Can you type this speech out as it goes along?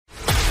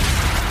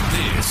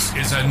This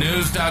is a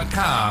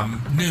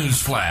News.com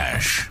news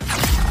flash.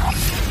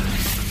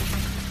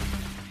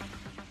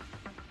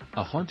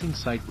 A haunting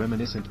sight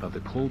reminiscent of the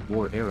Cold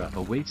War era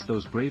awaits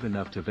those brave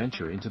enough to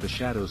venture into the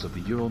shadows of the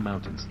Ural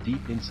Mountains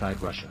deep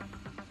inside Russia.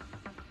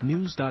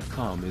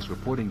 News.com is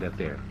reporting that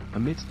there,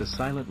 amidst the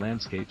silent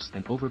landscapes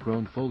and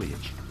overgrown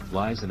foliage,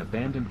 lies an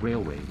abandoned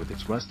railway with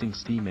its rusting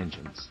steam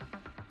engines.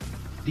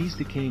 These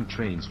decaying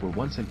trains were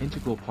once an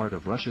integral part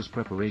of Russia's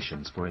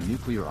preparations for a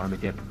nuclear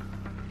Armageddon.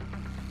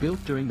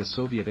 Built during the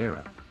Soviet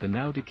era, the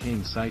now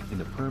decaying site in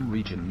the Perm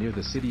region near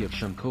the city of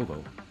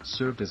Shunkovo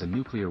served as a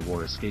nuclear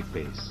war escape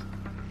base.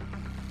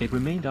 It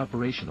remained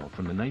operational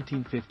from the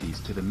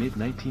 1950s to the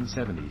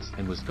mid-1970s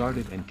and was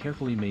guarded and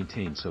carefully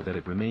maintained so that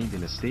it remained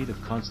in a state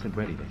of constant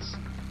readiness.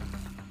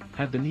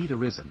 Had the need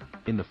arisen,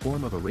 in the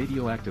form of a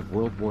radioactive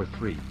World War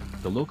III,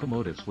 the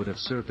locomotives would have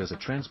served as a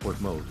transport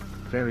mode,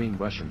 ferrying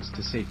Russians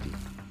to safety.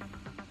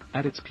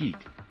 At its peak,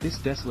 this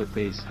desolate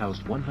base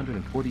housed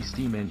 140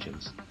 steam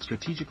engines,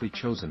 strategically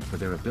chosen for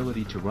their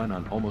ability to run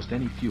on almost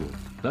any fuel,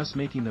 thus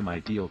making them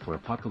ideal for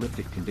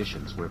apocalyptic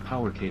conditions where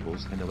power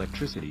cables and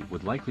electricity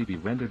would likely be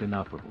rendered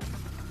inoperable.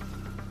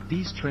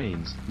 These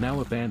trains,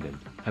 now abandoned,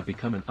 have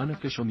become an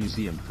unofficial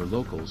museum for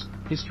locals,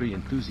 history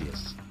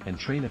enthusiasts, and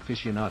train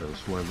aficionados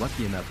who are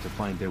lucky enough to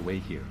find their way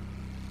here.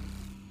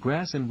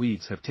 Grass and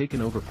weeds have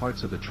taken over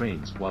parts of the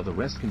trains while the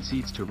rest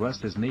concedes to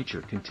rust as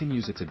nature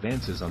continues its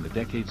advances on the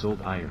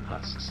decades-old iron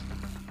husks.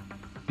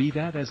 Be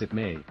that as it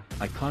may,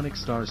 iconic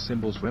star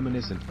symbols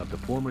reminiscent of the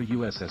former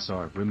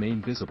USSR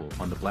remain visible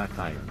on the black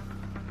iron.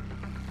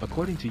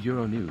 According to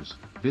Euronews,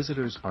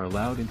 visitors are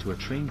allowed into a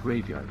train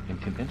graveyard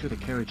and can enter the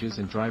carriages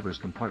and drivers'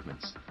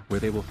 compartments, where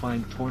they will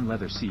find torn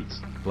leather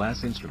seats,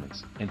 glass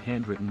instruments, and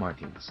handwritten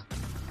markings.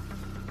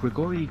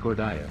 Grigory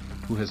Gordayev,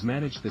 who has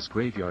managed this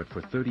graveyard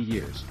for 30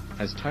 years,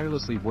 has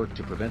tirelessly worked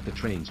to prevent the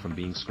trains from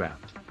being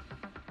scrapped.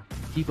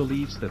 He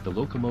believes that the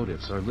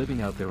locomotives are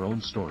living out their own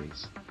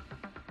stories.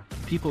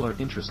 People are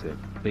interested,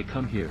 they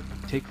come here,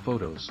 take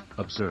photos,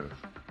 observe.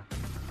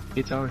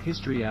 It's our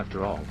history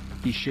after all,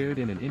 he shared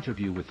in an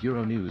interview with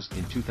Euronews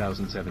in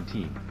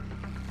 2017.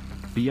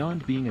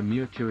 Beyond being a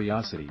mere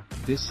curiosity,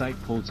 this site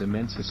holds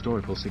immense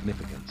historical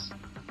significance.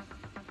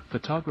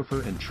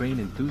 Photographer and train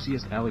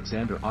enthusiast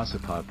Alexander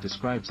Osipov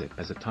describes it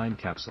as a time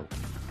capsule,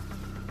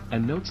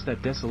 and notes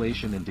that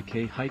desolation and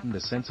decay heighten the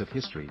sense of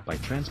history by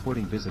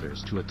transporting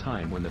visitors to a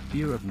time when the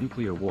fear of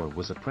nuclear war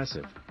was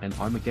oppressive, and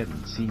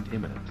Armageddon seemed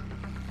imminent.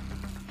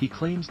 He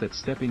claims that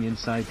stepping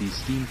inside these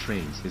steam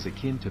trains is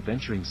akin to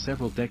venturing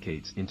several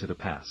decades into the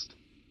past.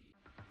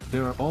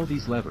 There are all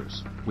these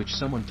levers, which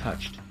someone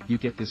touched, you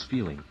get this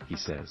feeling, he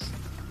says.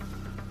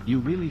 You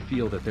really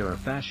feel that there are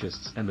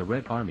fascists and the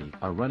Red Army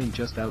are running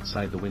just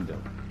outside the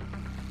window.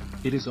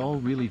 It is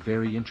all really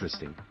very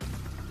interesting.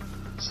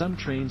 Some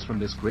trains from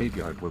this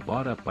graveyard were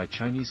bought up by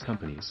Chinese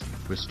companies,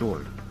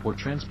 restored, or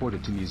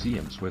transported to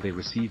museums where they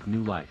received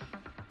new life.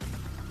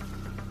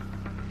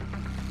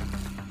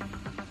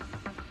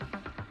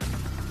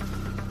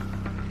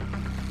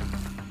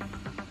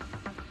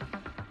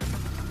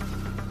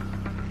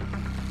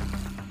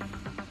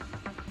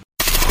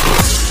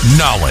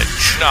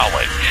 Knowledge.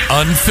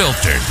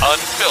 Unfiltered.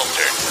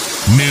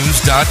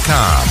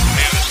 News.com.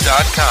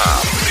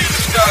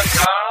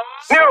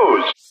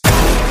 News.